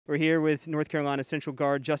We're here with North Carolina Central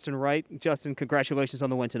guard Justin Wright. Justin, congratulations on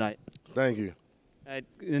the win tonight. Thank you.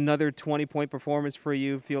 Another 20-point performance for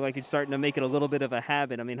you. Feel like you're starting to make it a little bit of a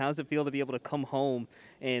habit. I mean, how does it feel to be able to come home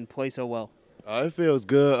and play so well? It feels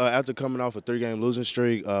good after coming off a 3-game losing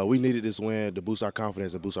streak. We needed this win to boost our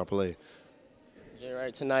confidence and boost our play. Justin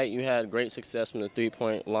Wright, tonight you had great success from the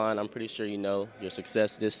three-point line. I'm pretty sure you know your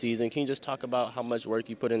success this season. Can you just talk about how much work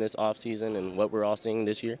you put in this offseason and what we're all seeing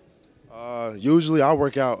this year? Usually I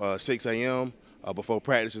work out 6 a.m. Before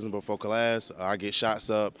practices and before class. I get shots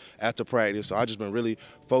up after practice. So I just been really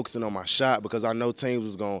focusing on my shot because I know teams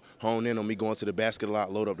was going to hone in on me going to the basket a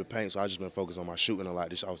lot, load up the paint. So I just been focused on my shooting a lot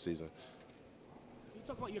this offseason. Can you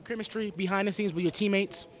talk about your chemistry behind the scenes with your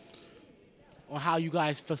teammates, or how you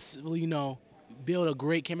guys, build a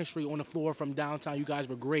great chemistry on the floor from downtown? You guys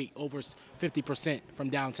were great, over 50% from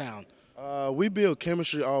downtown. We build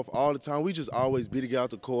chemistry off all the time. We just always be together out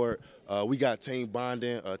the court. We got team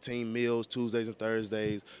bonding, team meals Tuesdays and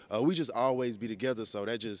Thursdays. We just always be together, so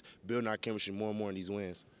that just building our chemistry more and more in these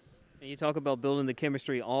wins. And you talk about building the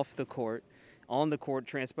chemistry off the court. On the court,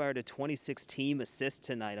 transpired a 26 team assist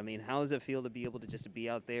tonight. I mean, how does it feel to be able to just be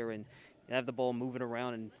out there and have the ball moving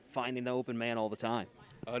around and finding the open man all the time?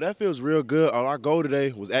 That feels real good. Our goal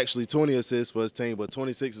today was actually 20 assists for his team, but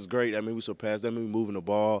 26 is great. I mean, we surpassed that. I mean, we moving the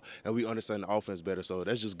ball, and we understand the offense better, so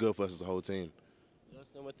that's just good for us as a whole team.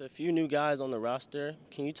 Justin, with a few new guys on the roster,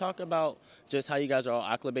 can you talk about just how you guys are all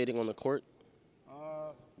acclimating on the court?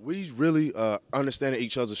 We really understanding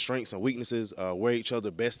each other's strengths and weaknesses, where each other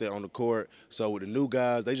best at on the court. So with the new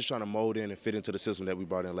guys, they just trying to mold in and fit into the system that we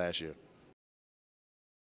brought in last year.